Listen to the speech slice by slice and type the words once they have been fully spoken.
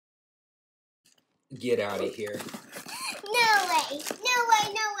Get out of here. No way. No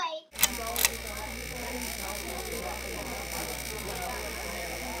way, no way.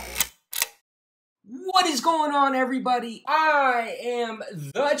 What is going on, everybody? I am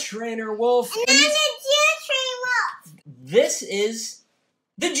the Trainer Wolf. And I'm the Trainer Wolf. This is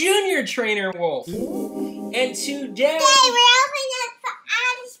the Junior Trainer Wolf. And today we're opening up the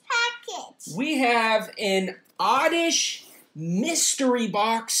Oddish package. We have an Oddish Mystery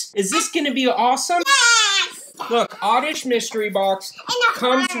Box. Is this going to be awesome? Yes! Look, Oddish Mystery Box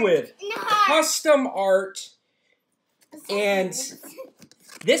comes with custom art, and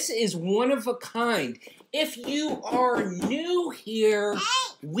this is one of a kind. If you are new here,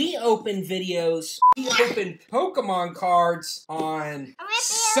 we open videos. We open Pokemon cards on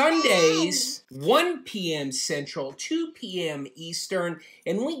Sundays, 1 p.m. Central, 2 p.m. Eastern,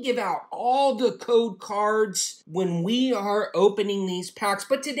 and we give out all the code cards when we are opening these packs.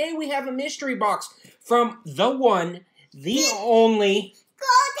 But today we have a mystery box from the one, the only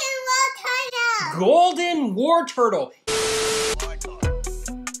Golden Wartortle. Golden Wartortle.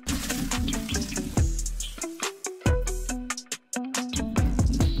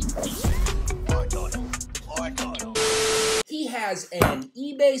 He has an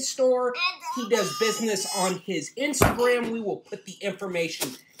eBay store. He does business on his Instagram. We will put the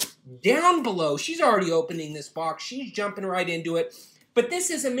information down below. She's already opening this box. She's jumping right into it. But this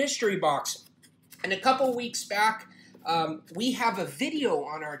is a mystery box. And a couple weeks back, we have a video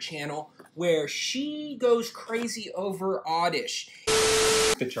on our channel where she goes crazy over Oddish.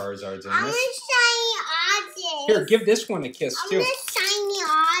 The Charizards in this. I'm a shiny Oddish. Here, give this one a kiss, too. I'm a shiny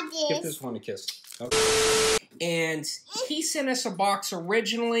Oddish. Give this one a kiss. Okay. And he sent us a box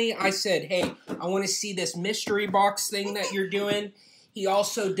originally. I said, hey, I want to see this mystery box thing that you're doing. He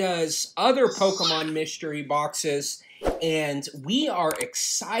also does other Pokemon mystery boxes. And we are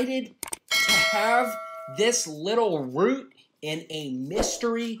excited to have this little root in a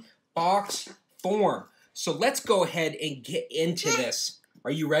mystery box form. So let's go ahead and get into this.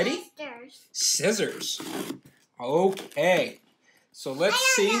 Are you ready? Scissors. Okay. So let's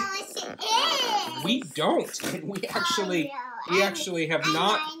see. We don't. And we actually have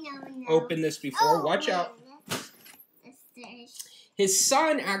not opened this before. Watch out. His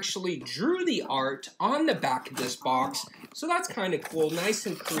son actually drew the art on the back of this box. So that's kind of cool. Nice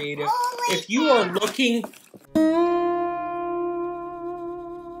and creative. If you are looking...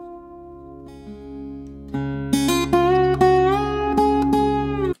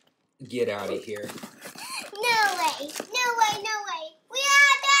 Get out of here. No way. No way, no way. We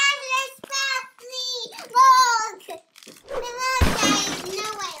are the Look. Look, guys. No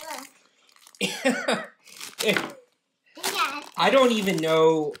way, look. I don't even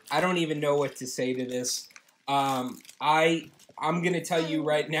know what to say to this. I'm gonna tell you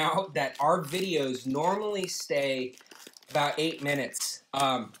right now that our videos normally stay about 8 minutes.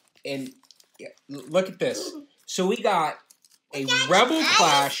 And look at this. So we got a Rebel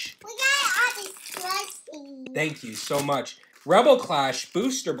Clash. We got all these plushies. Thank you so much. Rebel Clash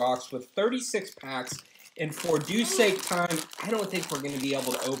booster box with 36 packs. And for due sake time, I don't think we're going to be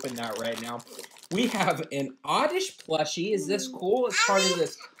able to open that right now. We have an Oddish plushie. Is this cool? It's part of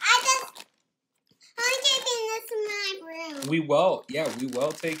this. I'm taking this in my room. We will. Yeah, we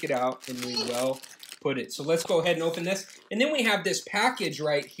will take it out and we will put it. So let's go ahead and open this. And then we have this package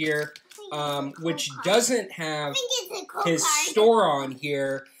right here, which doesn't have his store on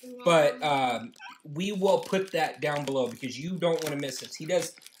here. But we will put that down below because you don't want to miss this. He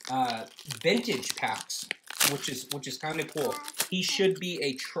does vintage packs, which is kind of cool. He should be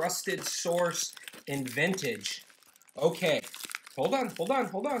a trusted source in vintage. Okay, hold on.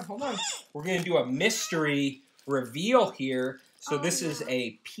 We're gonna do a mystery reveal here. So this is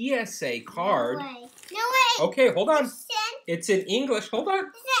a PSA card. No way. Okay, hold on. It's in English. Hold on.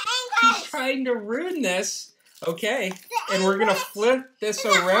 It's in English. He's trying to ruin this. Okay, and we're gonna flip this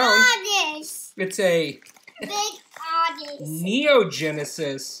around. Oddish. It's a Big Oddish. Neo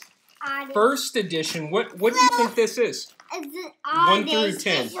Genesis Oddish. First edition. What do you think this is? It's an Oddish. 1 through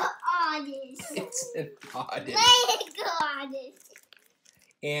 10. It's an Oddish. It's an Oddish. Big Oddish.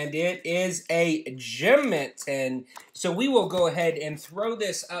 And it is a gem mint. And so we will go ahead and throw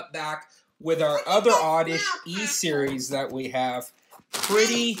this up back with our other Oddish E-series that we have.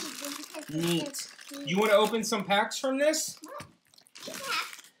 Pretty neat. You want to open some packs from this?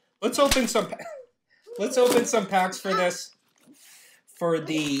 Let's open some packs for this. For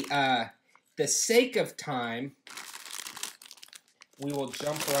the sake of time, we will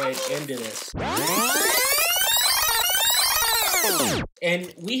jump right into this.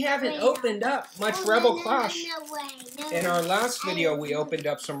 And we haven't opened up much Rebel Clash. In our last video, we opened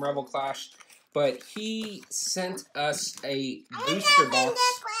up some Rebel Clash. but he sent us a booster box.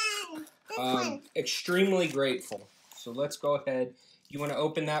 This one. Extremely grateful. So let's go ahead. You want to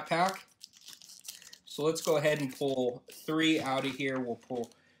open that pack? So let's go ahead and pull 3 out of here. We'll pull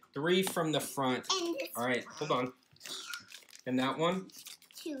 3 from the front. All right, hold on. And that one?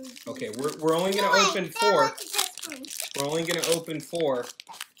 2. Okay, we're only going to open 4. We're only going to open 4.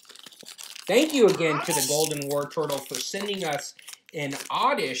 Thank you again to the Golden Wartortle for sending us an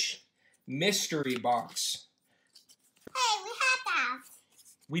Oddish Mystery Box. Hey, we have that.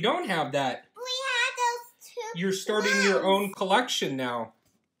 We don't have that. We have those 2. You're starting your own collection now.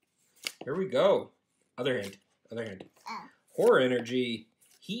 Here we go. Other hand. Other hand. Oh. Horror Energy.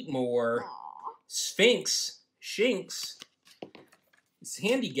 Heatmore. Sphinx. Shinx.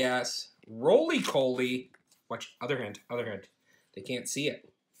 Handy Gas. Roly-Coly. Watch. Other hand. Other hand. They can't see it.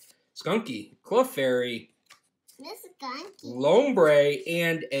 Skunky. Clefairy. This is Skunky. Lombre.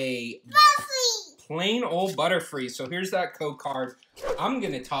 And a Buffy. plain old Butterfree. So here's that code card. I'm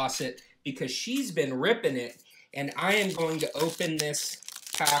going to toss it because she's been ripping it. And I am going to open this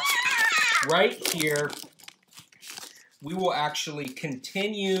pack right here. We will actually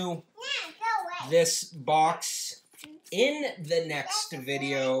continue this box in the next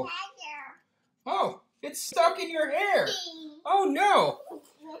video. Oh, it's stuck in your hair. Oh no.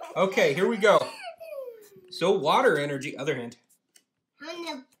 Okay, here we go. So water energy. Other hand.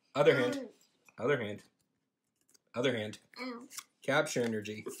 Other hand. Other hand. Other hand. Capture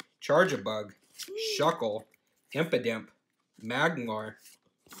energy. Charge a bug. Shuckle. Impidimp. Magmar.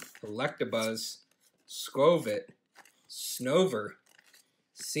 Electabuzz. Scovit. Snover.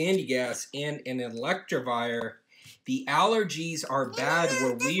 Sandy Gas. And an Electivire. The allergies are bad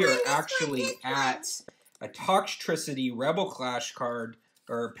where we are actually at a Toxtricity Rebel Clash card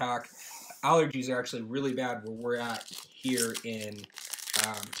or pack. Allergies are actually really bad where we're at here in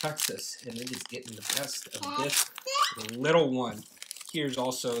Texas. And it is getting the best of this little one. Here's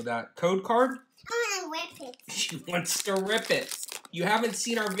also that code card. I want to rip it. She wants to rip it. You haven't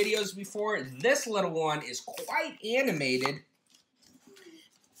seen our videos before. This little one is quite animated.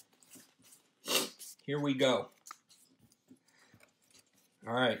 Here we go.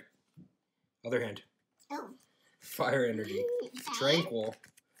 All right. Other hand. Oh. Fire Energy. Tranquil.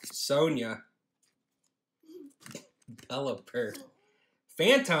 Sonia. Pelipper.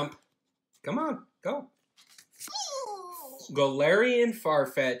 Phantom. Come on. Go. Galarian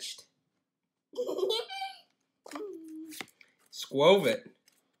Farfetch'd. Squovit.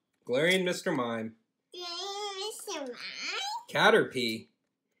 Galarian Mr. Mime. Caterpie.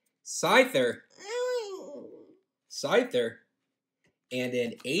 Scyther. Scyther. And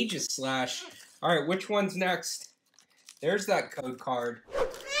an Aegislash. All right, which one's next? There's that code card.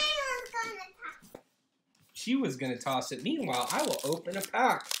 She was going to toss it. Meanwhile, I will open a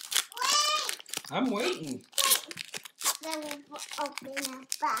pack. I'm waiting. Then we'll open a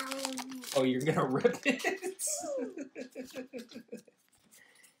bottle. Oh, you're going to rip it?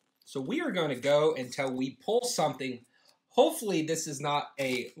 So we are going to go until we pull something. Hopefully this is not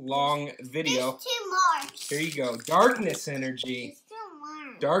a long video. There's 2 more. Here you go. Darkness Energy. There's 2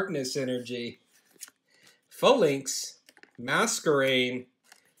 more. Darkness Energy. Phalanx. Masquerain.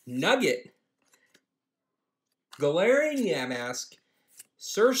 Nugget. Galarian Yamask.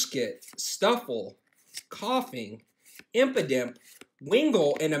 Surskit. Stuffle. Coughing. Impidimp.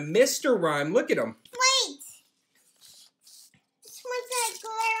 Wingull. And a Mr. Rhyme. Look at him. Wait. This one's a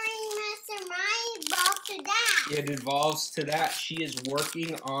Galarian Master Mind ball to that. It evolves to that. She is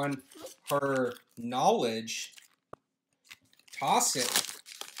working on her knowledge. Toss it.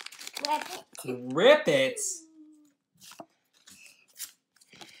 Rip it. Rip it.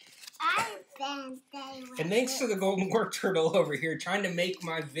 And thanks to the Golden Wartortle over here trying to make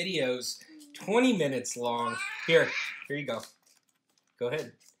my videos 20 minutes long. Here you go. Go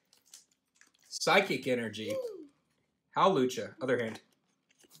ahead. Psychic Energy. Howlucha. Other hand.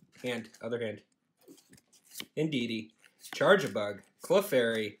 Hand. Other hand. Indeedee. Charge-a-Bug.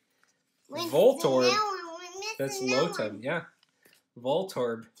 Clefairy. Voltorb. That's Lotum. Yeah.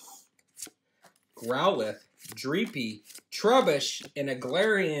 Voltorb. Growlithe. Dreepy. Trubbish. And a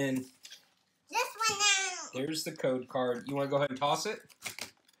Galarian. This one now. Here's the code card. You want to go ahead and toss it?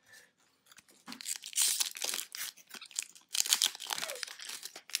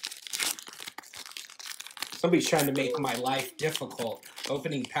 Somebody's trying to make my life difficult,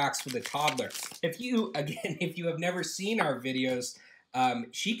 opening packs with a toddler. If you have never seen our videos,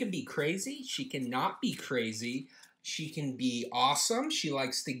 she can be crazy. She cannot be crazy. She can be awesome. She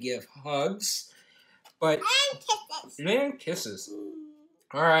likes to give hugs. But, and kisses.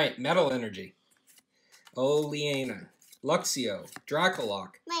 All right, Metal Energy. Oleana. Luxio.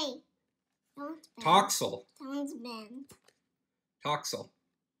 Dracolock. Wait. Toxel. Someone's been. Toxel.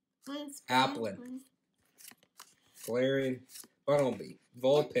 Someone's Applin. Galarian. Bunnelby.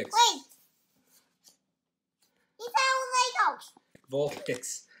 Vulpix. Wait. He's out Legos.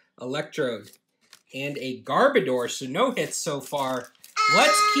 Vulpix. Electrode. And a Garbodor. So no hits so far.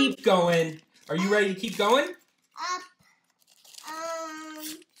 Let's keep going. Are you ready to keep going?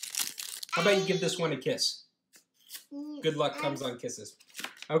 How about you give this one a kiss? Good luck comes on kisses.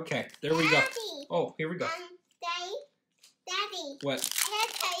 Okay, there we go. Oh, here we go. Daddy. What? I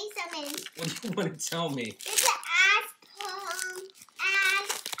gotta tell you something. What do you want to tell me? There's an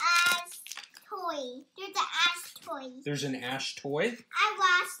toy. There's an Ash toy? I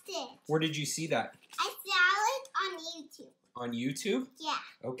watched it. Where did you see that? I saw it on YouTube. On YouTube? Yeah.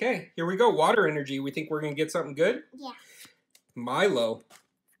 Okay, here we go. Water energy. We think we're going to get something good? Yeah. Milo.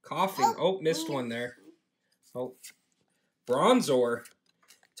 Coughing. Oh, missed one there. Oh. Bronzor.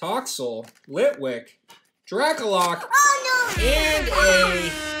 Toxel. Litwick. Dracolock. Oh, no. And We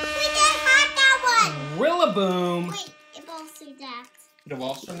didn't have that one. Rillaboom. Wait, it evolves through that. It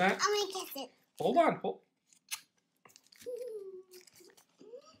evolves from that? I'm gonna kiss it. Hold on.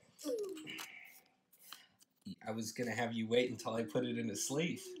 I was going to have you wait until I put it in a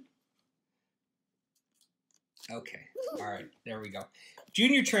sleeve. Okay. All right. There we go.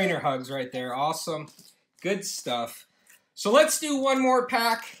 Junior trainer hugs right there. Awesome. Good stuff. So let's do one more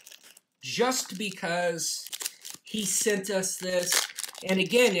pack just because he sent us this. And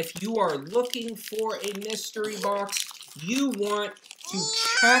again, if you are looking for a mystery box, you want to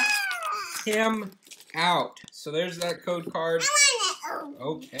check him out. So there's that code card.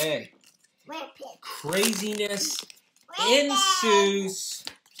 Okay. Craziness ensues.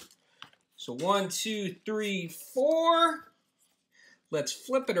 So 1, 2, 3, 4. Let's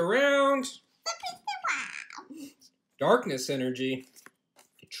flip it around. Darkness energy.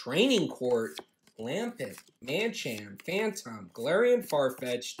 Training court. Lampent. Mancham. Phantom. Galarian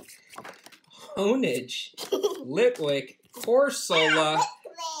Farfetch'd. Honage. Litwick. Corsola.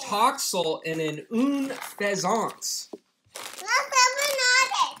 Toxel. And an Unfezance.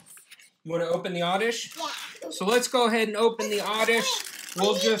 You want to open the Oddish? Yeah. So let's go ahead and open the Oddish.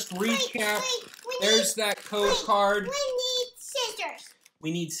 We'll just recap. There's that code card. We need scissors.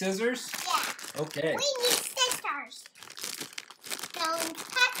 We need scissors? Yeah. Okay. We need scissors. Don't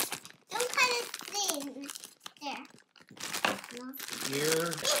cut his thing. There.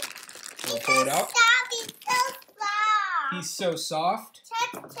 Here. We'll pull it out. He's so soft. He's so soft.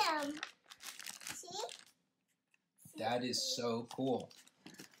 Check him. See? That is so cool.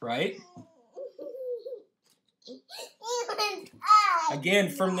 Right? Again,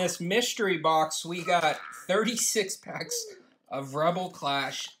 from this mystery box, we got 36 packs of Rebel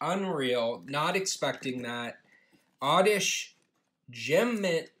Clash. Unreal. Not expecting that. Oddish Gem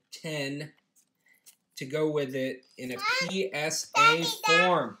Mint 10 to go with it in a PSA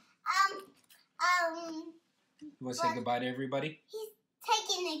form. You want to say goodbye to everybody? He's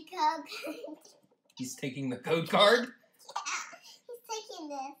taking the code. He's taking the code card? Taking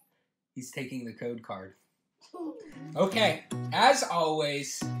this. He's taking the code card. Okay, as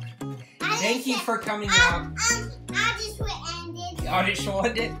always, thank you for coming out. Oddish will end it. Oddish will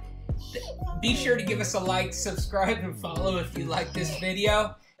end it. Be sure to give us a like, subscribe, and follow if you like this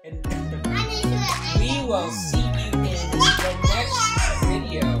video. And we will see you in the next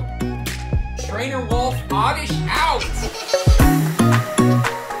video. Trainer Wolf, Oddish out!